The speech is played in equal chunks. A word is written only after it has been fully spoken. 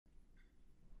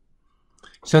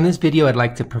So in this video, I'd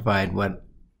like to provide what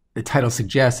the title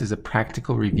suggests is a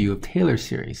practical review of Taylor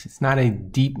series. It's not a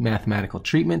deep mathematical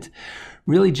treatment,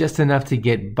 really just enough to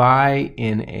get by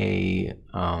in a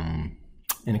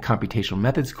computational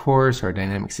methods course or a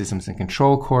dynamic systems and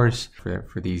control course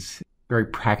for these very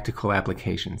practical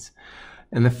applications.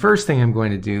 And the first thing I'm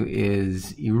going to do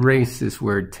is erase this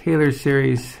word Taylor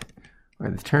series, or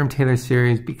the term Taylor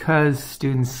series, because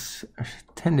students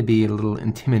tend to be a little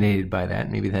intimidated by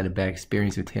that. Maybe they had a bad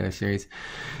experience with Taylor series.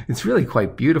 It's really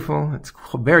quite beautiful. It's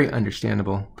very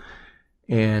understandable.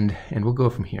 And we'll go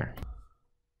from here.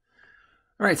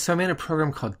 All right, so I'm in a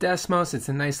program called Desmos. It's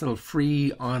a nice little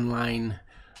free online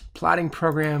plotting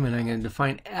program, and I'm going to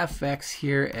define fx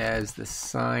here as the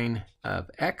sine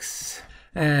of x.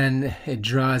 And it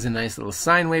draws a nice little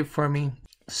sine wave for me.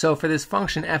 So for this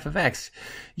function f of x,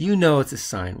 you know it's a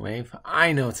sine wave.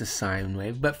 I know it's a sine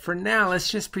wave. But for now, let's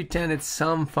just pretend it's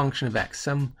some function of x,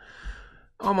 some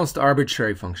almost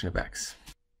arbitrary function of x.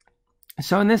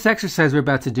 So in this exercise we're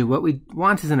about to do, what we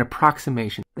want is an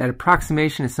approximation. That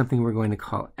approximation is something we're going to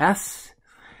call s,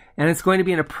 and it's going to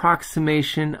be an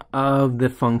approximation of the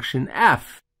function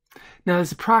f. Now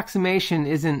this approximation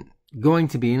isn't going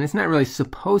to be, and it's not really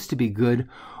supposed to be good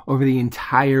over the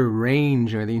entire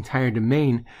range or the entire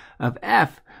domain of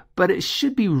f, but it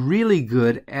should be really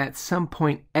good at some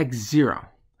point x0.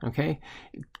 Okay?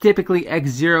 Typically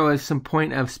x0 is some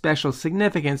point of special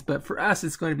significance, but for us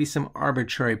it's going to be some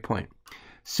arbitrary point.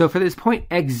 So for this point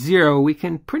x0, we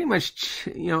can pretty much,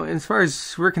 as far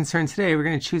as we're concerned today, we're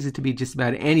going to choose it to be just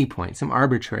about any point, some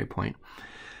arbitrary point.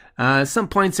 Some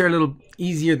points are a little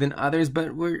easier than others,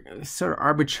 but we're sort of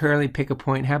arbitrarily pick a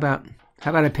point. How about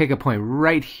I pick a point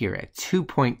right here at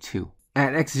 2.2?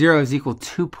 At x0 is equal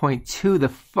to 2.2, the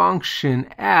function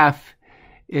f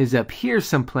is up here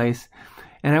someplace,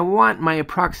 and I want my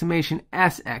approximation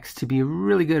sx to be a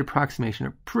really good approximation,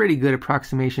 a pretty good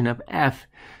approximation of f,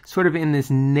 sort of in this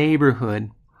neighborhood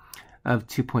of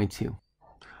 2.2.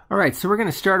 All right, so we're going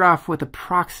to start off with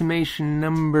approximation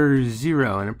number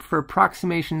 0. And for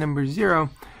approximation number 0,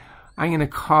 I'm going to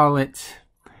call it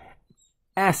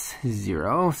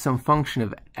S0, some function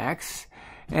of x.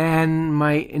 And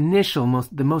my initial,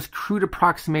 the most crude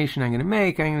approximation I'm going to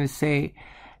make, I'm going to say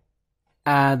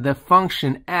the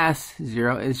function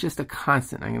S0 is just a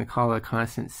constant. I'm going to call it a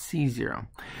constant C0.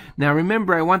 Now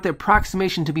remember, I want the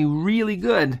approximation to be really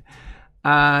good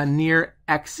near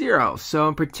x0. So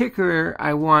in particular,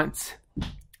 I want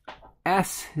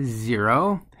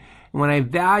S0. And when I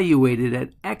evaluate it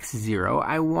at x0,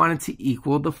 I want it to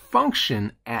equal the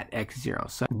function at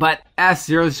x0. But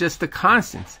S0 is just a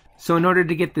constant. So in order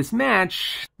to get this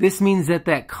match, this means that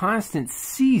that constant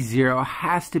C0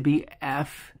 has to be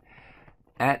f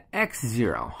at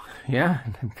x0. Yeah,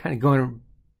 I'm kind of going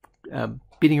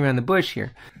beating around the bush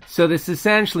here. So this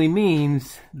essentially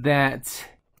means that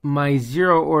my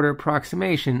zero order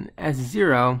approximation,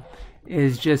 S0,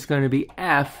 is just going to be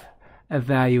f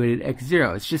evaluated at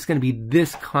x0. It's just going to be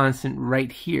this constant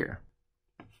right here.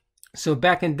 So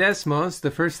back in Desmos, the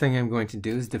first thing I'm going to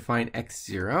do is define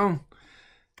x0.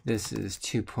 This is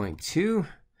 2.2.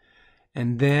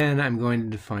 And then I'm going to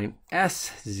define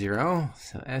S0.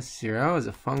 So S0 is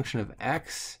a function of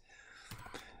x.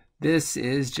 This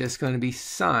is just going to be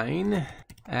sine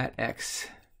at x0.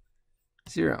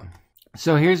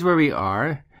 So here's where we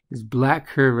are. This black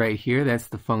curve right here, that's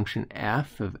the function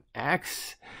f of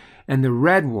x. And the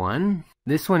red one,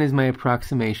 this one is my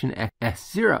approximation at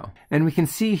S0. And we can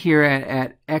see here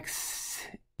at x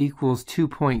equals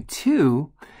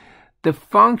 2.2, the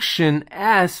function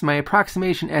s, my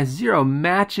approximation S0,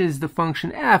 matches the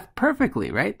function f perfectly,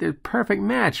 right? They're a perfect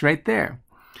match right there.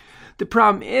 The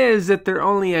problem is that they're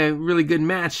only a really good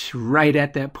match right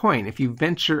at that point. If you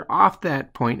venture off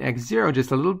that point, x0,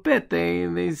 just a little bit,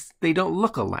 they don't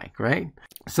look alike, right?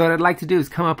 So what I'd like to do is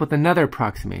come up with another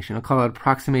approximation. I'll call it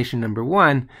approximation number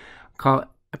 1. I'll call it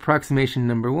approximation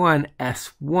number 1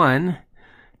 S1. Again,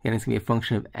 it's going to be a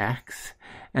function of x.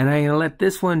 And I'm going to let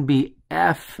this one be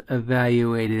f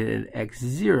evaluated at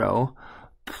x0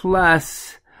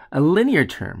 plus a linear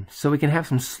term, so we can have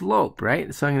some slope,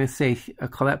 right? So I'm going to say, I'll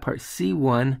call that part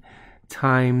C1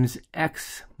 times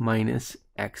x minus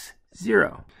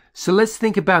x0. So let's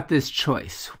think about this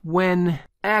choice. When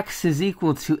x is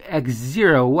equal to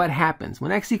x0, what happens?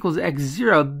 When x equals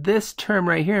x0, this term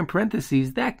right here in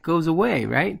parentheses, that goes away,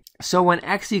 right? So when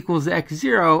x equals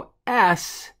x0,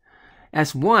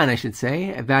 S1, I should say,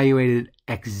 evaluated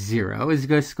x0 is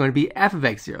just going to be f of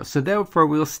x0. So therefore,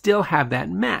 we'll still have that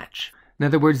match. In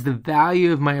other words, the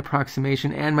value of my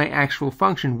approximation and my actual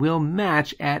function will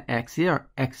match at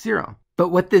x0. But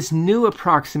what this new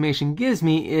approximation gives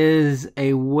me is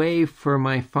a way for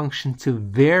my function to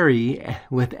vary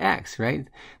with x, right? In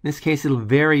this case, it'll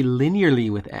vary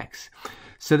linearly with x.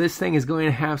 So this thing is going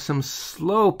to have some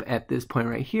slope at this point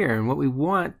right here. And what we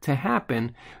want to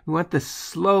happen, we want the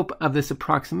slope of this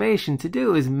approximation to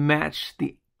do is match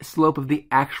the slope of the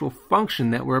actual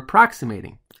function that we're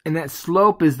approximating. And that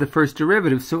slope is the first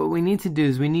derivative. So what we need to do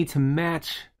is we need to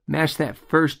match that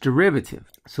first derivative.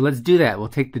 So let's do that. We'll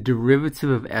take the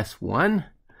derivative of s1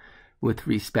 with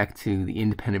respect to the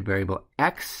independent variable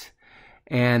x.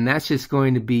 And that's just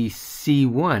going to be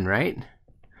c1, right?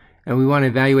 And we want to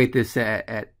evaluate this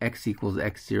at x equals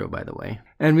x0, by the way.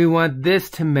 And we want this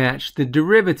to match the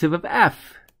derivative of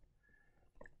f.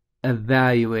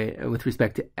 Evaluate with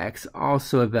respect to x,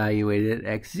 also evaluated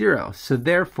at x0. So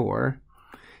therefore,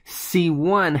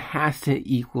 c1 has to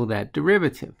equal that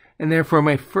derivative. And therefore,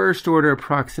 my first order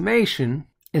approximation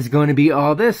is going to be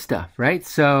all this stuff, right?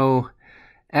 So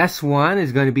s1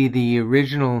 is going to be the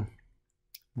original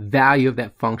value of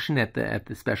that function at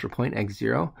the special point,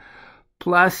 x0,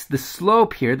 plus the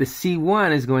slope here, the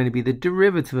c1 is going to be the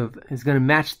derivative of, is going to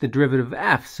match the derivative of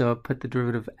f. So I'll put the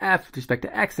derivative of f with respect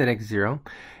to x at x0,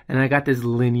 and I got this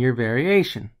linear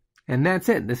variation. And that's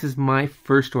it. This is my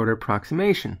first order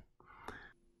approximation.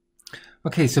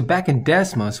 Okay, so back in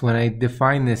Desmos, when I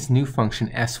define this new function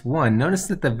s1, notice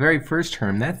that the very first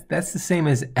term, that's the same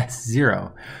as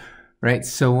s0, right?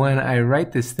 So when I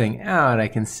write this thing out, I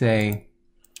can say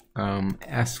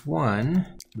s1,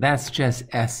 that's just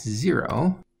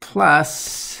s0,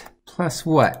 plus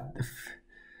what?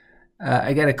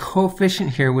 I got a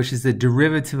coefficient here, which is the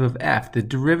derivative of f. The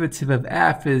derivative of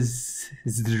f is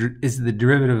the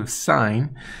derivative of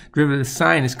sine. Derivative of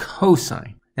sine is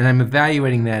cosine. And I'm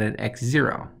evaluating that at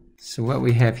x0. So what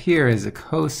we have here is a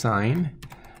cosine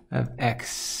of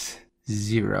x0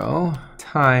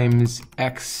 times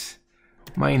x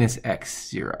minus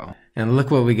x0. And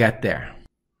look what we got there.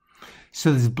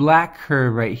 So this black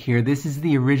curve right here, this is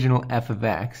the original f of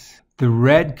x. The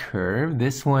red curve,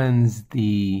 this one's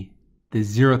the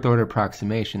zeroth order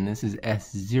approximation. This is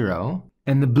s0.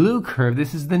 And the blue curve,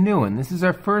 this is the new one. This is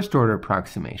our first order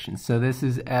approximation. So this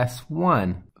is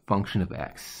s1. Function of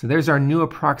x. So there's our new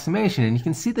approximation, and you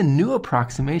can see the new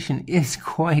approximation is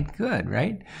quite good,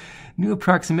 right? New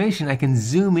approximation, I can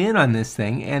zoom in on this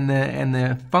thing, and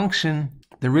the function,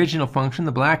 the original function,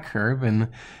 the black curve, and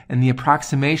the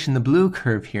approximation, the blue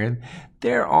curve here,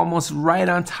 they're almost right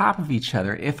on top of each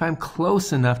other if I'm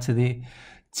close enough to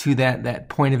that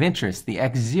point of interest, the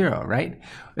x0, right?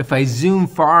 If I zoom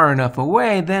far enough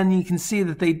away, then you can see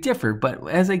that they differ. But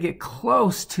as I get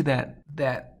close to that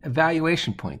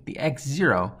evaluation point, the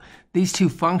x0, these two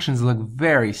functions look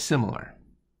very similar.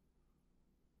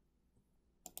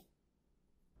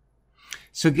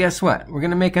 So guess what? We're going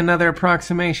to make another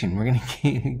approximation. We're going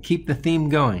to keep the theme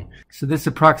going. So this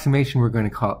approximation we're going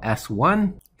to call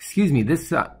S1. Excuse me,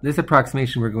 this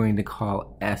approximation we're going to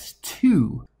call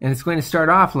S2. And it's going to start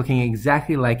off looking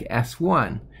exactly like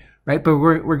S1. Right, but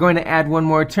we're going to add one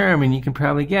more term, and you can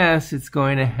probably guess it's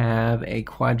going to have a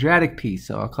quadratic piece.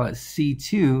 So I'll call it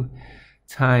C2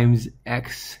 times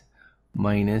x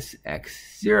minus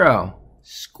x0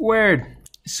 squared.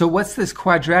 So what's this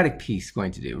quadratic piece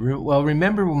going to do? Well,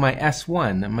 remember my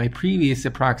S1, my previous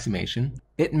approximation,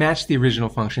 it matched the original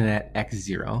function at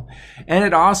x0, and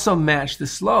it also matched the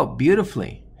slope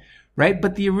beautifully. Right?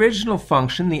 But the original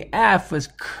function, the f, was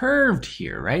curved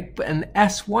here, right? And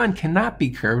s1 cannot be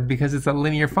curved because it's a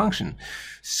linear function.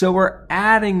 So we're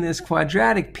adding this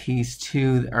quadratic piece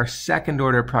to our second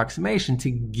order approximation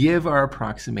to give our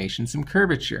approximation some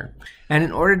curvature. And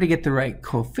in order to get the right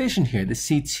coefficient here, the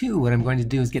c2, what I'm going to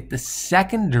do is get the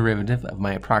second derivative of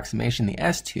my approximation, the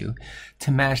s2,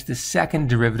 to match the second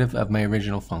derivative of my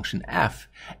original function f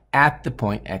at the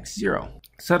point x0.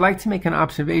 So I'd like to make an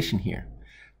observation here.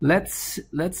 Let's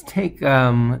take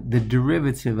the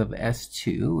derivative of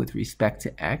s2 with respect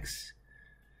to x.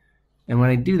 And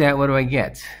when I do that, what do I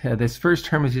get? This first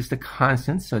term is just a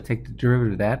constant, so I take the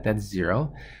derivative of that, that's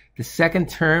 0. The second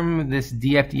term, this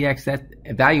df dx, that's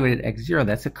evaluated at x0,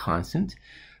 that's a constant.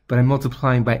 But I'm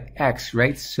multiplying by x,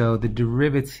 right? So the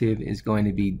derivative is going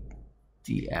to be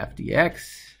df dx,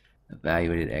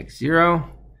 evaluated at x0.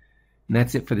 And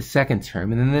that's it for the second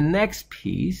term. And then the next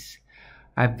piece,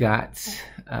 I've got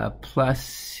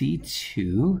plus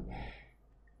c2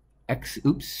 x,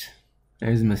 oops,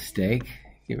 there's a mistake,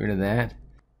 get rid of that.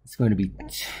 It's going to be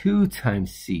 2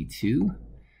 times c2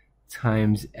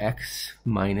 times x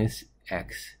minus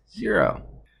x0,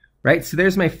 right? So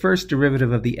there's my first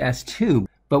derivative of the s2.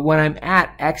 But when I'm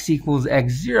at x equals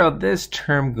x0, this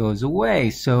term goes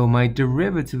away. So my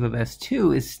derivative of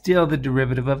s2 is still the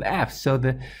derivative of f. So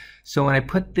when I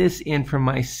put this in for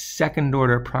my second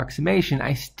order approximation,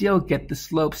 I still get the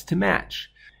slopes to match.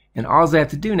 And all I have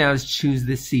to do now is choose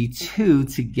the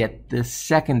c2 to get the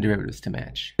second derivatives to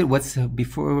match.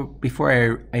 Before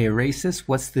I erase this,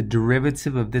 what's the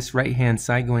derivative of this right-hand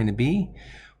side going to be?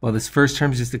 Well, this first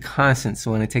term is just a constant,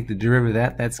 so when I take the derivative of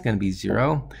that, that's going to be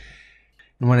 0.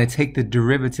 And when I take the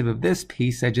derivative of this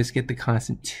piece, I just get the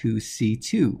constant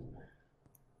 2c2.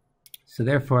 So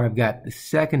therefore, I've got the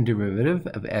second derivative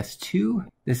of s2.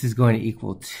 This is going to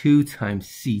equal 2 times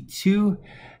c2.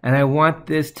 And I want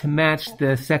this to match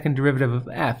the second derivative of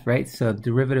f, right? So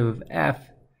derivative of f,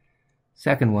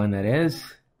 second one that is,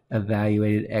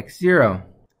 evaluated x0.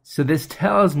 So this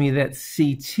tells me that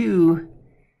c2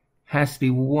 has to be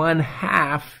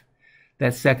 1/2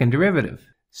 that second derivative.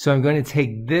 So I'm going to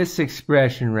take this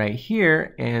expression right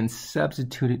here and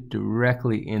substitute it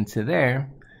directly into there.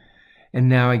 And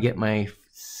now I get my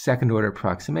second order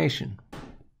approximation.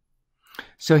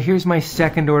 So here's my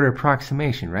second order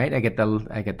approximation, right? I get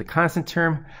the constant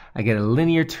term, I get a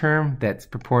linear term that's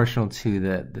proportional to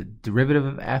the derivative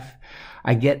of f.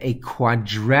 I get a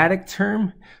quadratic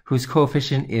term whose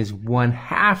coefficient is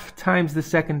 1/2 times the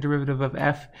second derivative of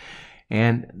f.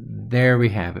 And there we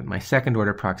have it, my second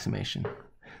order approximation.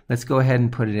 Let's go ahead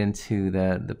and put it into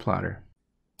the plotter.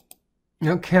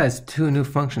 Okay, let's do a new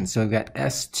function. So I've got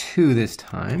S2 this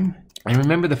time. And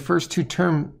remember, the first two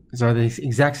terms are the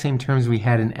exact same terms we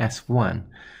had in S1.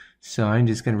 So I'm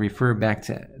just going to refer back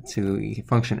to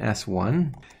function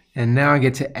S1. And now I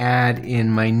get to add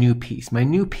in my new piece. My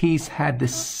new piece had the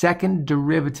second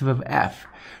derivative of f,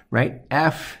 right?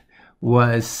 F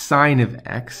was sine of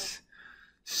x.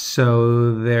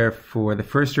 So therefore, the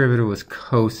first derivative was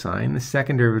cosine. The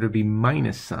second derivative would be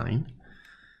minus sine.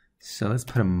 So let's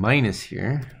put a minus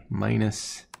here.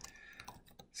 Minus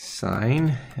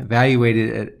sine,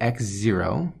 evaluated at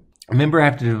x0. Remember, I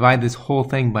have to divide this whole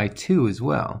thing by 2 as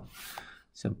well.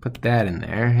 So put that in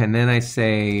there. And then I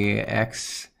say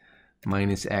x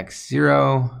minus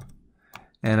x0.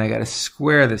 And I got to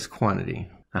square this quantity.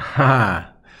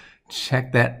 Aha!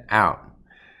 Check that out.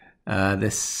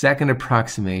 The second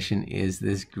approximation is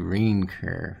this green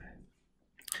curve.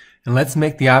 And let's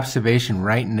make the observation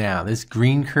right now. This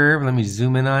green curve, let me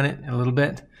zoom in on it a little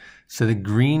bit. So the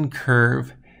green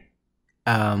curve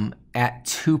at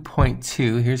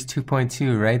 2.2, here's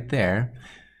 2.2 right there.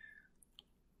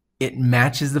 It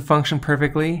matches the function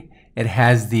perfectly. It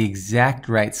has the exact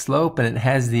right slope, and it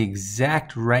has the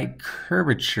exact right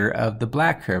curvature of the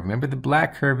black curve. Remember, the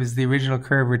black curve is the original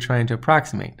curve we're trying to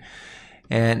approximate.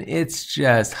 And it's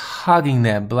just hugging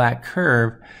that black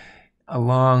curve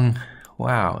along,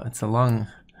 wow, it's along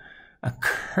a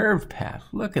curved path.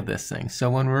 Look at this thing. So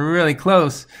when we're really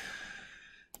close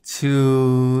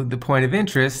to the point of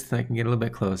interest, I can get a little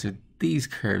bit closer, these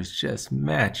curves just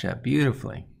match up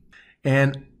beautifully.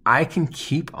 And I can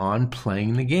keep on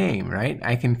playing the game, right?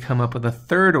 I can come up with a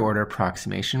third order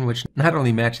approximation, which not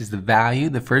only matches the value,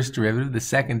 the first derivative, the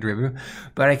second derivative,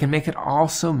 but I can make it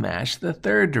also match the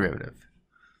third derivative.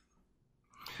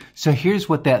 So here's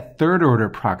what that third order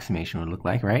approximation would look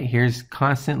like, right? Here's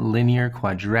constant, linear,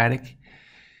 quadratic,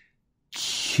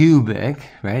 cubic,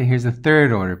 right? Here's a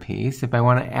third order piece. If I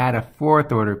want to add a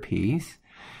fourth order piece,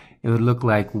 it would look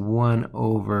like 1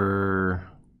 over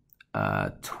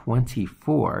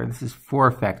 24. This is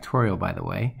 4 factorial, by the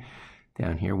way.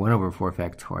 Down here, 1 over 4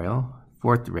 factorial,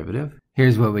 fourth derivative.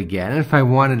 Here's what we get. And if I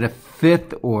wanted a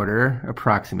fifth order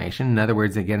approximation, in other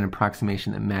words, I get an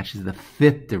approximation that matches the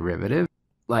fifth derivative,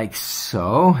 like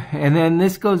so. And then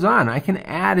this goes on. I can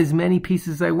add as many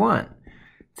pieces as I want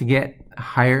to get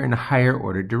higher and higher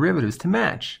order derivatives to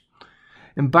match.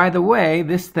 And by the way,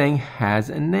 this thing has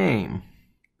a name.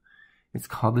 It's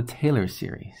called the Taylor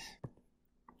series.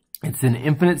 It's an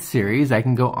infinite series. I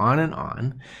can go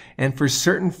on. And for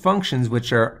certain functions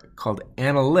which are called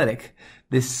analytic,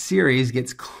 this series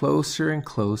gets closer and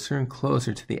closer and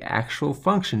closer to the actual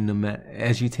function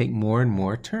as you take more and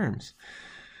more terms.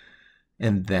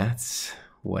 And that's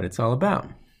what it's all about.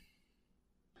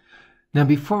 Now,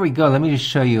 before we go, let me just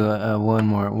show you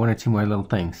one or two more little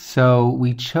things. So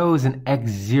we chose an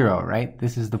x0, right?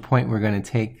 This is the point we're going to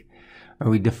take, or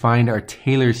we defined our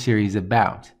Taylor series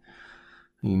about.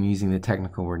 I'm using the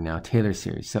technical word now, Taylor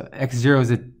series. So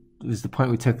x0 is the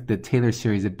point we took the Taylor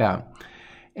series about.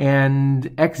 And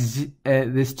this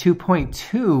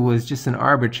 2.2 was just an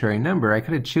arbitrary number. I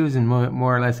could have chosen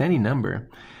more or less any number.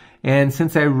 And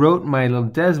since I wrote my little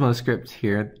Desmo script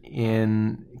here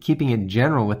in keeping it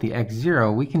general with the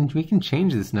x0, we can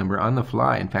change this number on the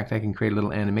fly. In fact, I can create a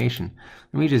little animation.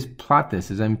 Let me just plot this.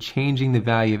 As I'm changing the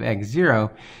value of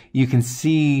x0, you can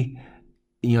see,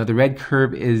 the red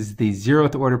curve is the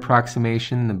 0th order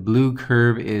approximation. The blue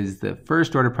curve is the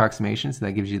 1st order approximation, so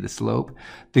that gives you the slope.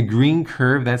 The green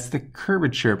curve, that's the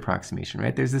curvature approximation,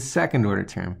 right? There's the 2nd order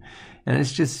term. And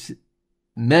it's just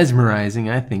mesmerizing,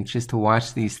 I think, just to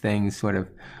watch these things sort of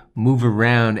move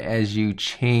around as you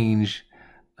change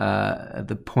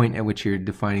the point at which you're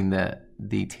defining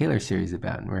the Taylor series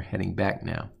about. And we're heading back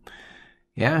now.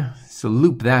 Yeah, so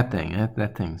loop that thing.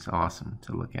 That thing's awesome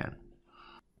to look at.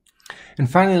 And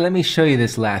finally, let me show you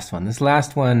this last one. This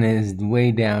last one is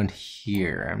way down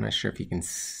here. I'm not sure if you can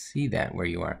see that where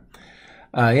you are.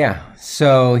 Yeah,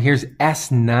 so here's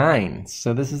S9.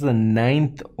 So this is the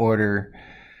 9th order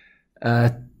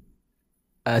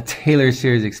Taylor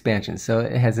series expansion. So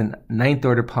it has a 9th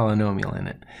order polynomial in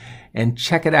it. And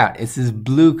check it out. It's this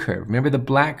blue curve. Remember, the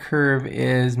black curve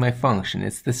is my function.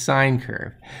 It's the sine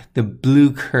curve. The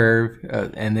blue curve,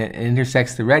 and it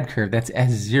intersects the red curve, that's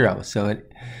S0.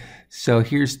 So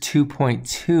here's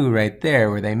 2.2 right there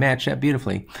where they match up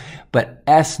beautifully. But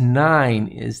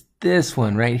S9 is this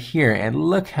one right here. And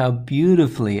look how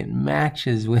beautifully it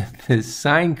matches with the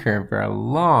sine curve for a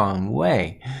long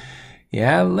way.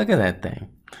 Yeah, look at that thing.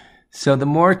 So the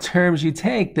more terms you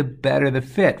take, the better the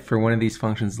fit for one of these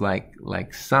functions like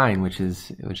sine, which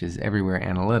is everywhere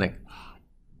analytic.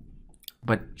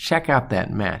 But check out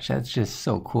that match. That's just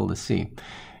so cool to see.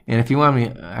 And if you want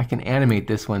me, I can animate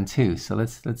this one too. So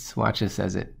let's watch this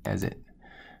as it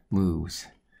moves.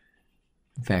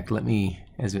 In fact,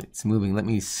 as it's moving, let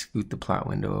me scoot the plot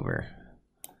window over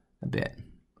a bit.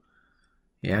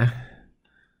 Yeah.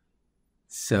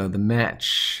 So the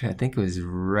match, I think it was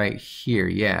right here.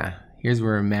 Yeah. Here's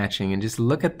where we're matching, and just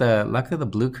look at the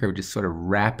blue curve just sort of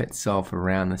wrap itself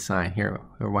around the sine. Here,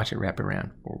 watch it wrap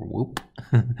around. Whoop.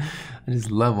 I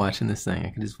just love watching this thing. I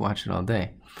can just watch it all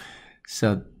day.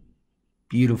 So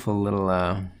beautiful little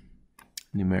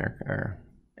numeric or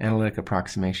analytic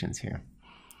approximations here.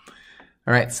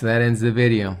 All right, so that ends the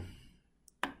video.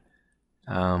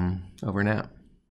 Over and out.